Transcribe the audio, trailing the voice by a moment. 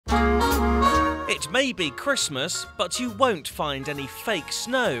It may be Christmas, but you won't find any fake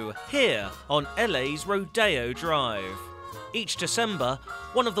snow here on LA's Rodeo Drive. Each December,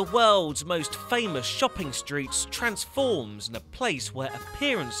 one of the world's most famous shopping streets transforms in a place where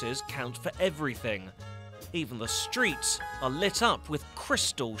appearances count for everything. Even the streets are lit up with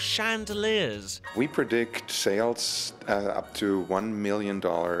crystal chandeliers. We predict sales up to $1 million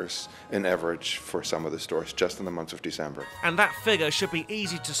in average for some of the stores just in the month of December. And that figure should be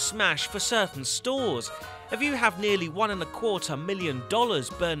easy to smash for certain stores. If you have nearly $1.25 million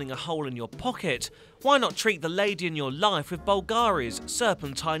burning a hole in your pocket, why not treat the lady in your life with Bulgari's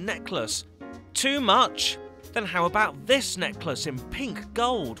serpentine necklace? Too much? Then how about this necklace in pink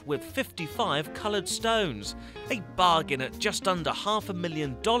gold with 55 coloured stones? A bargain at just under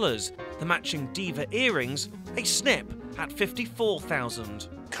 $500,000. The matching diva earrings, a snip at $54,000.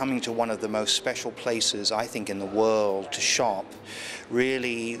 Coming to one of the most special places, I think, in the world to shop,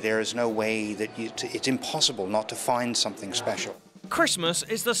 really there is no way that it's impossible not to find something special. Christmas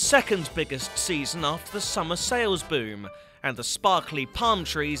is the second biggest season after the summer sales boom, and the sparkly palm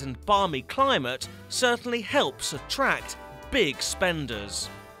trees and balmy climate certainly helps attract big spenders.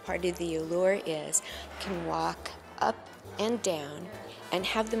 Part of the allure is you can walk up and down and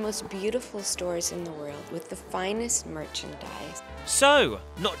have the most beautiful stores in the world with the finest merchandise. So,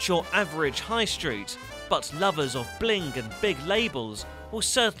 not your average high street, but lovers of bling and big labels will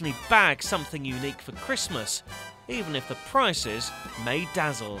certainly bag something unique for Christmas, even if the prices may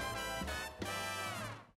dazzle.